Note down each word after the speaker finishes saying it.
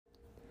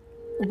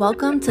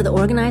Welcome to the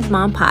Organized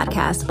Mom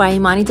Podcast by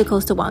Imani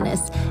DaCosta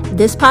Wellness.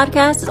 This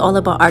podcast is all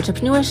about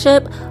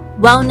entrepreneurship,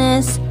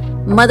 wellness,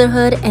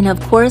 motherhood, and of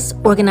course,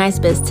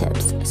 organized biz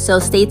tips. So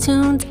stay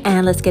tuned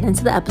and let's get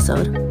into the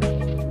episode.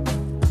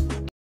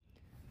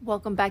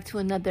 Welcome back to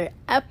another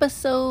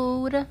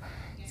episode.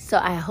 So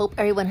I hope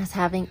everyone is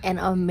having an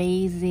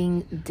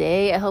amazing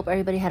day. I hope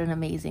everybody had an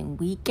amazing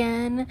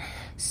weekend.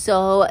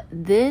 So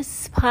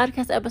this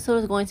podcast episode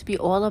is going to be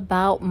all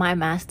about my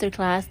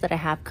masterclass that I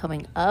have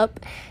coming up.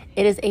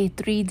 It is a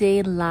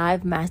 3-day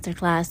live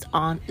masterclass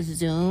on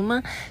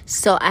Zoom.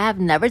 So I have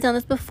never done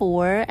this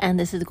before, and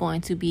this is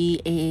going to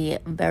be a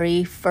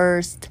very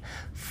first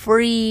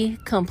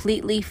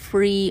completely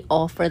free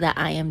offer that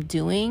I am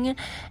doing.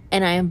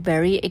 And I am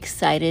very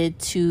excited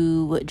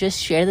to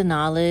just share the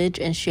knowledge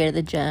and share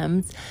the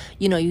gems.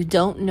 You know, you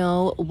don't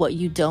know what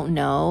you don't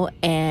know.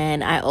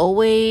 And I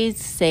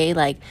always say,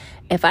 like,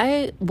 if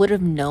I would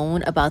have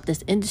known about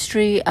this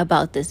industry,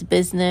 about this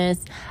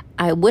business,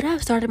 I would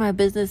have started my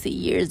business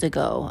years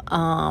ago.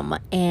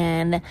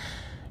 And,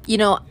 you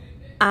know,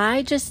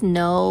 I just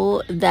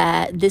know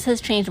that this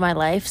has changed my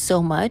life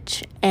so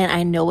much, and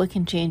I know it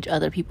can change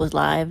other people's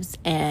lives.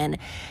 And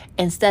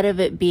instead of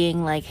it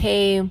being like,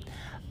 hey,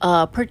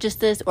 purchase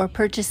this or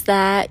purchase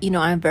that, you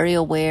know, I'm very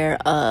aware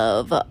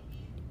of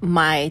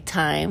my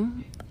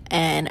time.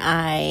 And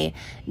I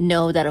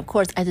know that, of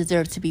course, I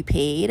deserve to be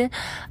paid.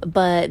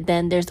 But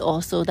then there's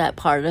also that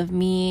part of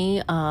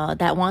me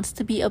that wants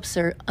to be of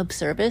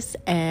service.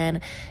 And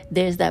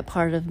there's that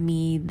part of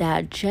me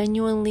that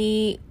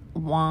genuinely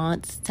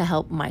wants to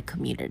help my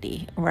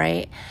community,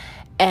 right?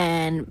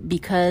 And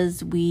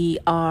because we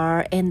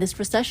are in this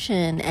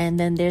recession and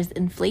then there's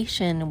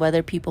inflation,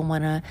 whether people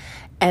want to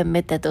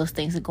admit that those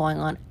things are going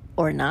on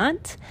or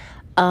not,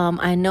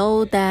 I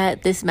know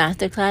that this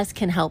masterclass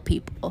can help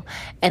people.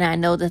 And I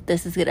know that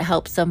this is going to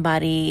help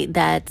somebody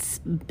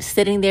that's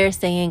sitting there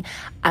saying,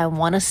 I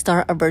want to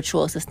start a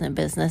virtual assistant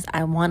business.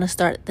 I want to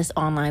start this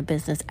online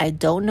business. I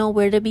don't know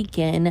where to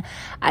begin.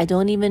 I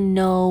don't even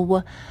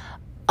know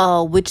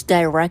which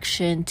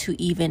direction to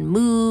even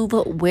move,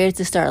 where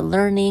to start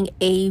learning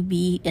A,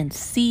 B, and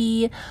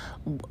C,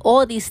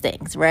 all these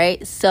things,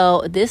 right?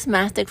 So this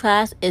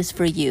masterclass is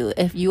for you.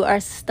 If you are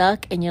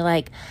stuck and you're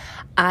like,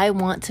 I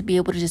want to be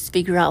able to just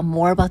figure out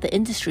more about the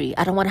industry.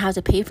 I don't want to have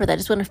to pay for that. I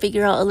just want to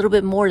figure out a little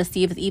bit more to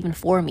see if it's even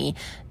for me.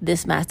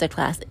 This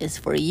masterclass is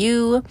for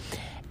you.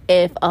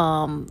 If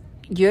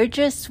you're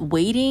just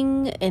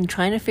waiting and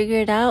trying to figure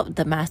it out,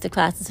 the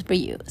masterclass is for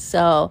you.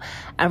 So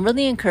I'm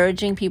really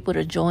encouraging people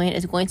to join.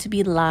 It's going to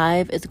be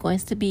live. It's going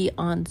to be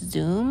on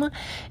Zoom.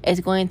 It's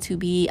going to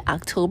be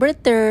October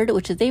 3rd,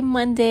 which is a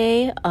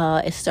Monday.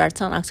 It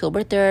starts on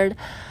October 3rd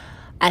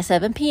at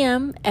 7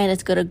 p.m. and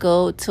it's going to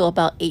go till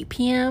about 8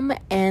 p.m.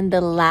 And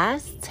the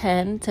last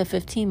 10 to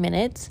 15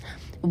 minutes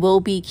will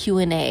be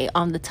Q&A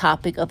on the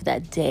topic of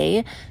that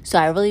day. So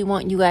I really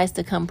want you guys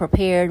to come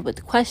prepared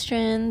with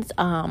questions.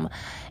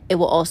 It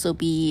will also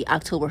be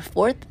October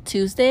 4th,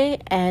 Tuesday,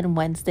 and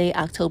Wednesday,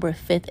 October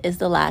 5th is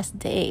the last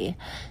day.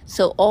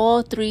 So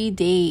all 3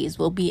 days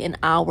will be an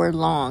hour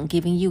long,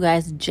 giving you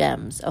guys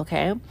gems,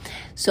 okay?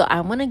 So I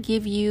want to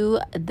give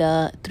you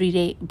the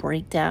 3-day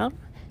breakdown.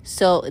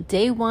 So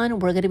day 1,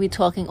 we're going to be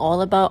talking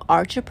all about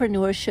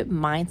entrepreneurship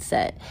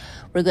mindset.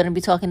 We're going to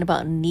be talking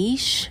about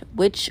niche,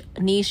 which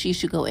niche you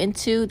should go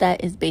into.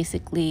 That is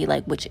basically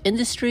like which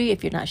industry,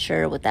 if you're not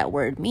sure what that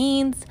word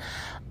means.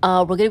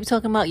 We're going to be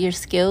talking about your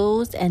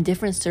skills and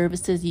different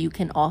services you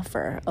can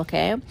offer,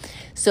 okay?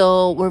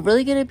 So we're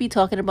really going to be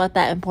talking about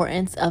that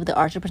importance of the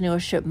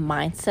entrepreneurship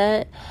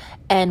mindset.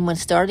 And when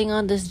starting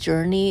on this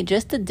journey,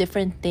 just the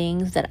different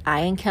things that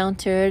I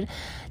encountered,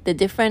 the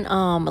different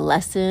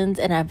lessons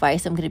and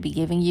advice I'm going to be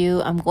giving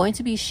you. I'm going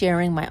to be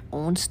sharing my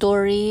own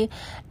story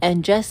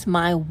and just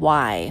my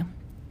why.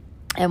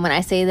 And when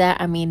I say that,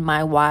 I mean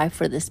my why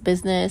for this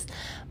business,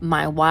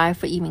 my why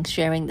for even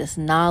sharing this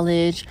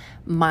knowledge,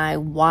 my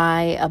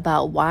why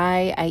about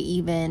why I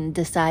even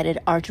decided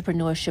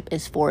entrepreneurship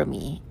is for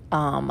me.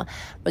 We're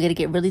going to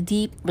get really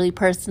deep, really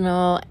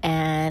personal,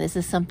 and this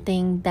is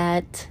something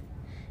that,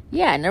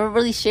 I never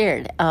really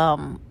shared.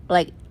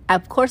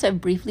 Of course, I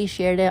briefly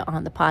shared it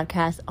on the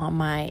podcast on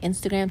my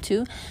Instagram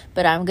too,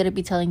 but I'm going to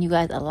be telling you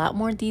guys a lot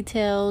more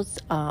details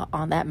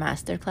on that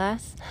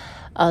masterclass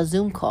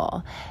Zoom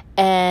call.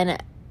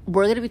 And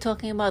we're going to be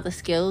talking about the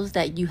skills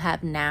that you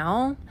have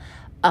now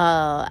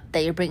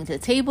that you're bringing to the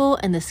table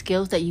and the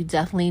skills that you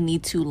definitely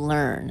need to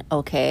learn,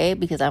 okay?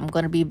 Because I'm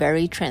going to be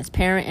very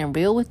transparent and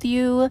real with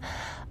you.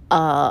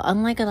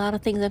 Unlike a lot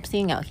of things I'm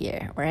seeing out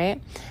here, right?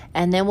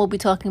 And then we'll be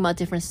talking about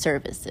different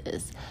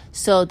services.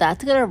 So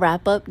that's going to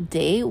wrap up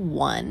day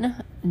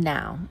 1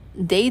 now.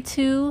 Day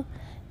 2,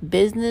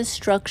 business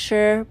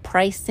structure,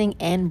 pricing,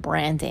 and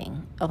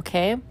branding,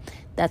 okay?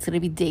 That's going to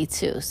be day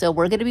 2. So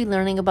we're going to be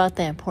learning about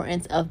the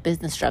importance of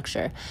business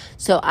structure.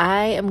 So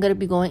I am going to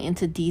be going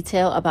into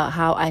detail about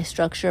how I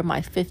structure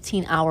my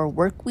 15-hour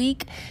work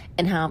week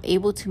and how I'm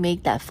able to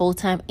make that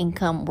full-time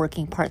income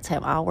working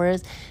part-time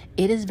hours.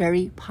 It is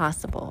very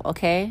possible,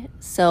 okay?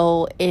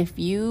 So if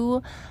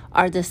you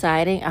are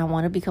deciding, I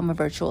want to become a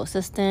virtual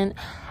assistant,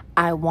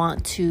 I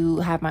want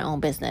to have my own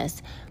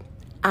business,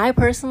 I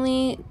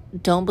personally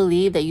don't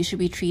believe that you should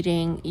be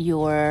treating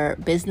your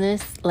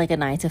business like a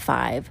 9 to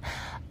 5.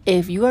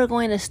 If you are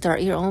going to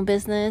start your own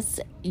business,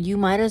 you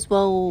might as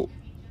well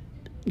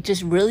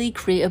just really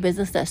create a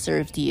business that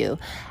serves you.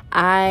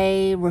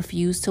 I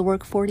refuse to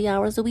work 40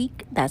 hours a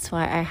week. That's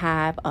why I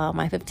have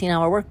my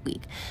 15-hour work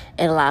week.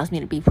 It allows me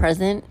to be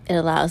present. It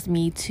allows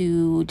me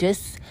to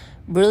just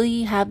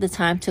really have the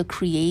time to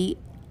create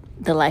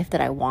the life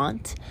that I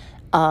want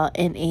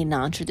in a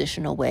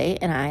non-traditional way.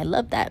 And I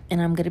love that.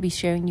 And I'm going to be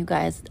sharing you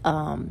guys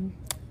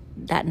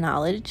that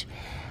knowledge.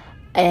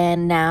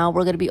 And now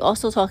we're going to be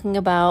also talking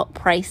about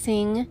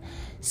pricing.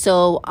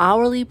 So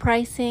hourly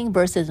pricing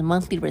versus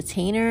monthly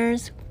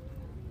retainers.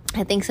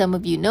 I think some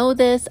of you know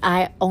this.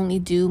 I only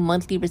do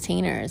monthly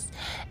retainers,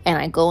 and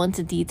I go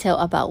into detail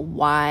about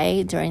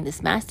why during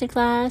this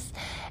masterclass.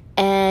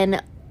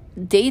 And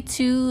day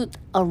 2,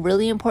 a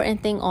really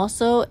important thing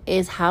also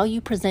is how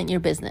you present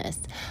your business.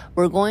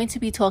 We're going to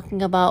be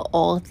talking about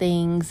all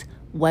things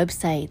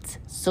websites,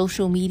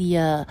 social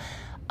media,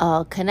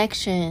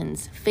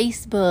 connections,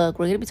 Facebook.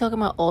 We're going to be talking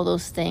about all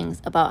those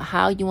things, about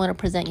how you want to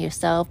present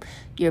yourself,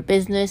 your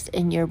business,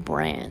 and your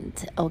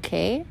brand.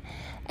 Okay.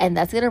 And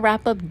that's going to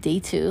wrap up day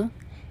 2.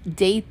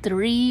 Day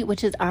 3,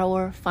 which is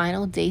our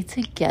final day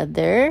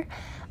together,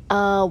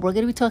 we're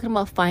going to be talking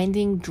about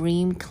finding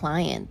dream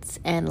clients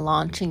and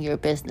launching your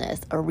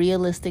business, a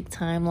realistic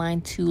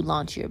timeline to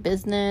launch your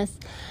business.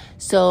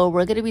 So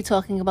we're going to be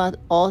talking about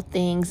all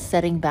things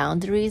setting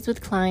boundaries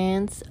with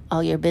clients,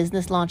 your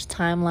business launch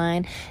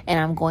timeline, and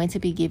I'm going to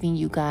be giving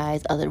you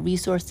guys other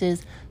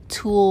resources,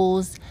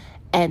 tools,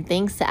 and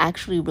things to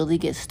actually really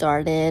get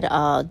started.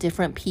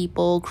 Different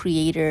people,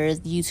 creators,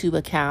 YouTube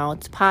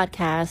accounts,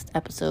 podcast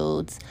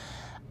episodes,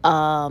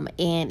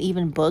 and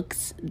even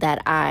books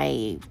that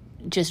I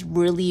just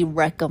really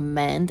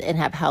recommend and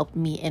have helped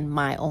me in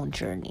my own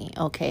journey.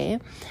 Okay.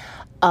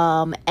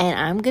 And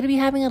I'm going to be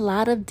having a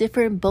lot of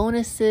different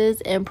bonuses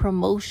and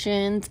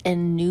promotions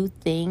and new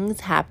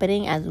things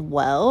happening as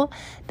well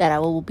that I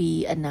will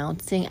be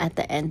announcing at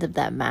the end of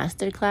that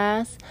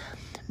masterclass.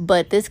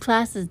 But this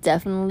class is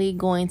definitely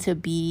going to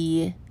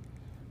be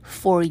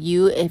for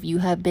you if you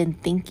have been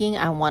thinking,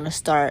 I want to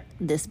start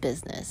this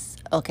business,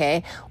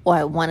 okay? Or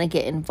I want to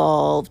get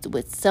involved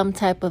with some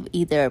type of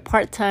either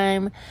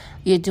part-time,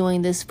 you're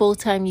doing this,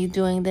 full-time, you're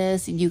doing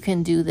this. You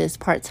can do this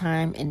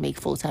part-time and make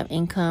full-time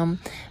income.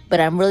 But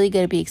I'm really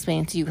going to be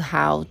explaining to you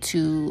how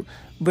to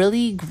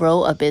really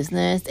grow a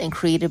business and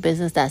create a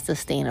business that's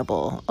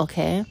sustainable,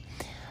 okay?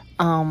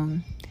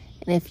 And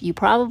if you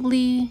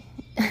probably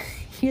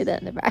hear that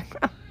in the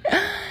background.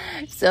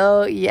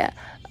 So yeah,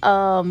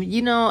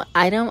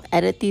 I don't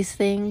edit these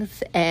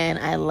things, and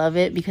I love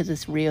it because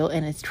it's real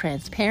and it's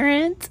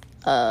transparent.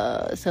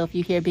 So if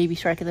you hear Baby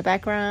Shark in the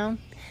background,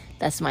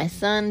 that's my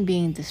son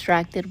being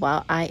distracted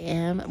while I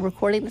am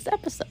recording this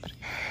episode.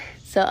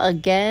 So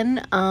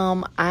again,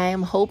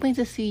 I'm hoping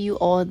to see you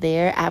all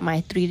there at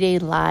my 3-day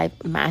live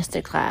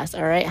masterclass.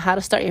 All right, how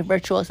to start your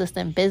virtual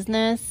assistant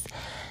business.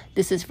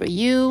 This is for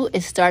you.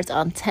 It starts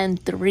on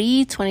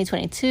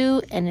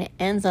 10/3/2022 and it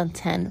ends on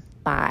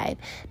 10/5.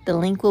 The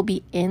link will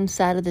be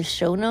inside of the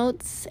show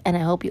notes, and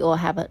I hope you all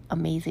have an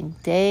amazing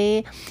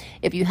day.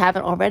 If you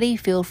haven't already,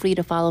 feel free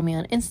to follow me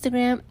on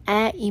Instagram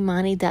at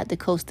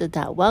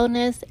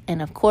imani.dacosta.wellness.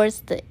 And of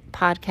course, the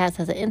podcast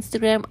has an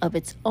Instagram of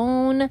its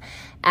own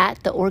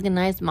at the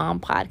Organized Mom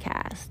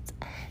Podcast.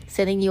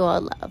 Sending you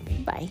all love.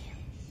 Bye.